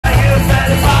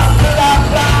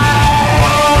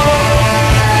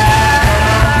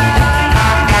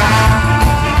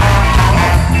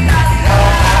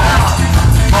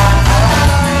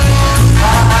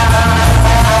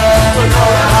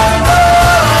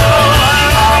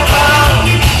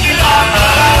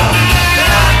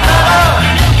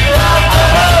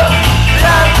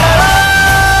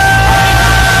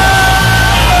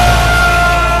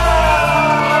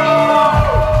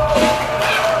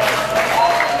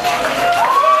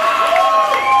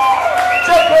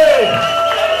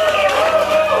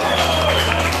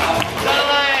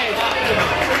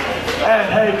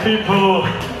people,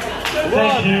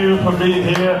 thank you for being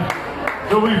here.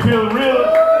 So we feel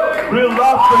real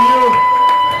love for you.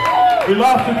 We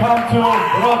love to come to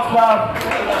Wroclaw,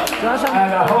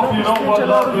 and I hope you know what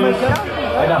love is,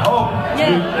 and I hope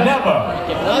you never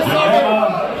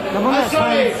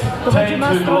change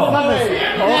with love.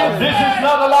 And this is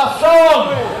not the last song.